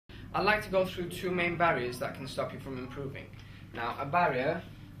I'd like to go through two main barriers that can stop you from improving. Now, a barrier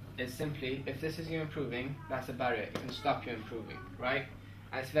is simply, if this is you improving, that's a barrier. It can stop you improving, right?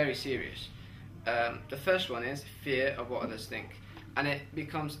 And it's very serious. The first one is fear of what others think. And it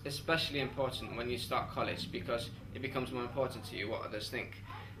becomes especially important when you start college because it becomes more important to you what others think.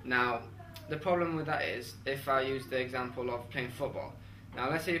 Now, the problem with that is, if I use the example of playing football. Now,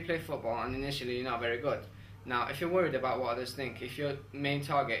 let's say you play football and initially you're not very good. Now, if you're worried about what others think, if your main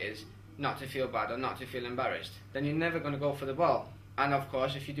target is not to feel bad or not to feel embarrassed, then you're never going to go for the ball. And of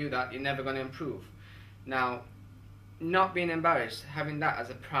course, if you do that, you're never going to improve. Now, not being embarrassed, having that as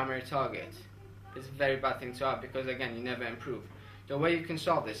a primary target, is a very bad thing to have because, again, you never improve. The way you can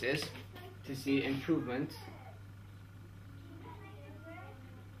solve this is to see improvement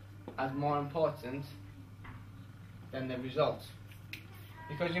as more important than the result.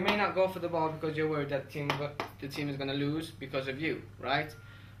 Because you may not go for the ball because you're worried that the team is going to lose because of you, right?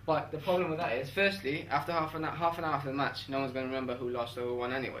 But the problem with that is, firstly, after half an hour after the match, no one's going to remember who lost or who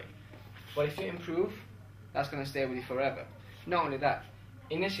won anyway. But if you improve, that's going to stay with you forever. Not only that,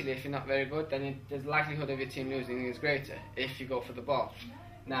 initially, if you're not very good, then the likelihood of your team losing is greater if you go for the ball.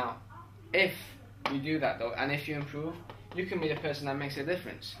 Now, if you do that though, and if you improve, you can be the person that makes a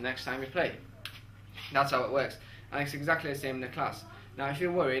difference next time you play. That's how it works. And it's exactly the same in the class. Now, if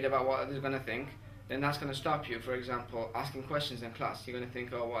you're worried about what others are going to think, then that's going to stop you, for example, asking questions in class. You're going to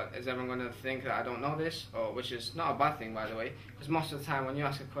think, oh, what, is everyone going to think that I don't know this? Or, which is not a bad thing, by the way, because most of the time when you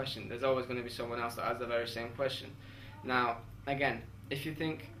ask a question, there's always going to be someone else that has the very same question. Now, again, if you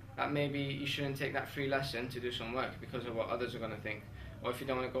think that maybe you shouldn't take that free lesson to do some work because of what others are going to think, or if you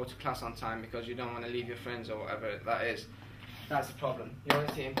don't want to go to class on time because you don't want to leave your friends or whatever that is, that's the problem. You want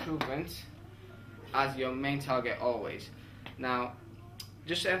to see improvement as your main target always. Now,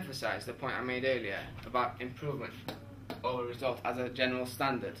 just to emphasize the point I made earlier about improvement over result as a general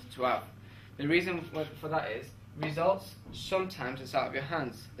standard to have. The reason for that is, results, sometimes it's out of your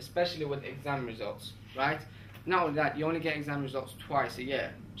hands, especially with exam results, right? Not only that, you only get exam results twice a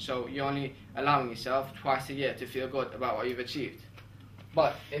year, so you're only allowing yourself twice a year to feel good about what you've achieved.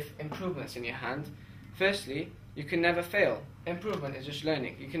 But if improvement's in your hand, firstly, you can never fail. Improvement is just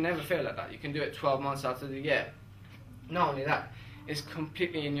learning. You can never fail at that. You can do it 12 months out of the year. Not only that, it's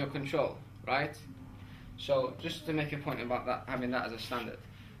completely in your control, right? So just to make a point about that, having that as a standard.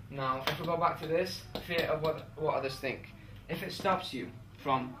 Now, if we go back to this, fear of what others think. If it stops you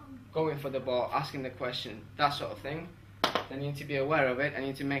from going for the ball, asking the question, that sort of thing, then you need to be aware of it and you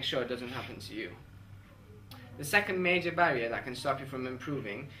need to make sure it doesn't happen to you. The second major barrier that can stop you from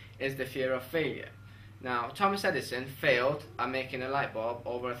improving is the fear of failure. Now, Thomas Edison failed at making a light bulb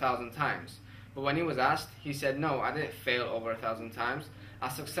over 1,000 times. But when he was asked, he said, no, I didn't fail over 1,000 times. I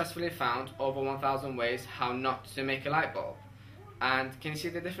successfully found over 1,000 ways how not to make a light bulb. And can you see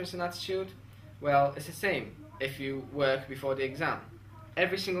the difference in attitude? Well, it's the same if you work before the exam.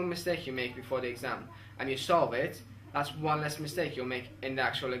 Every single mistake you make before the exam and you solve it, that's one less mistake you'll make in the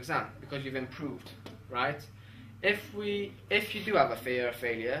actual exam because you've improved, right? If you do have a fear of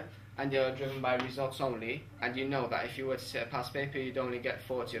failure and you're driven by results only, and you know that if you were to sit a past paper you'd only get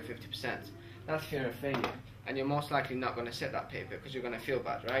 40 or 50%, that's fear of failure, and you're most likely not going to sit that paper because you're going to feel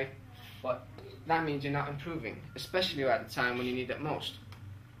bad, right? But that means you're not improving, especially at the time when you need it most.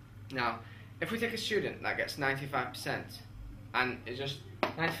 Now, if we take a student that gets 95%, and it's just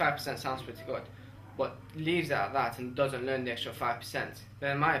 95% sounds pretty good, but leaves it at that and doesn't learn the extra 5%,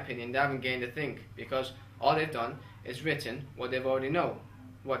 then in my opinion they haven't gained a thing, because all they've done is written what they already know,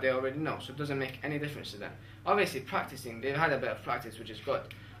 so it doesn't make any difference to them. Obviously practicing, they've had a bit of practice, which is good,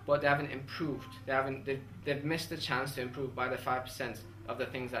 but they haven't improved. They've missed the chance to improve by the 5% of the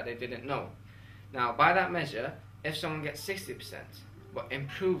things that they didn't know. Now, by that measure, if someone gets 60% but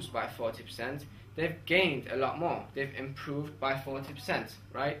improves by 40%, they've gained a lot more. They've improved by 40%,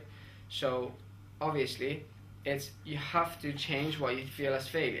 right? So obviously, you have to change what you feel as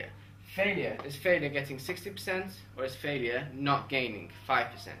failure. Is failure getting 60%, or is failure not gaining 5%,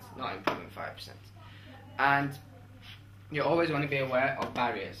 not improving 5%? And you always want to be aware of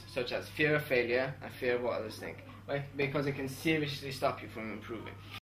barriers, such as fear of failure and fear of what others think, right? Because it can seriously stop you from improving.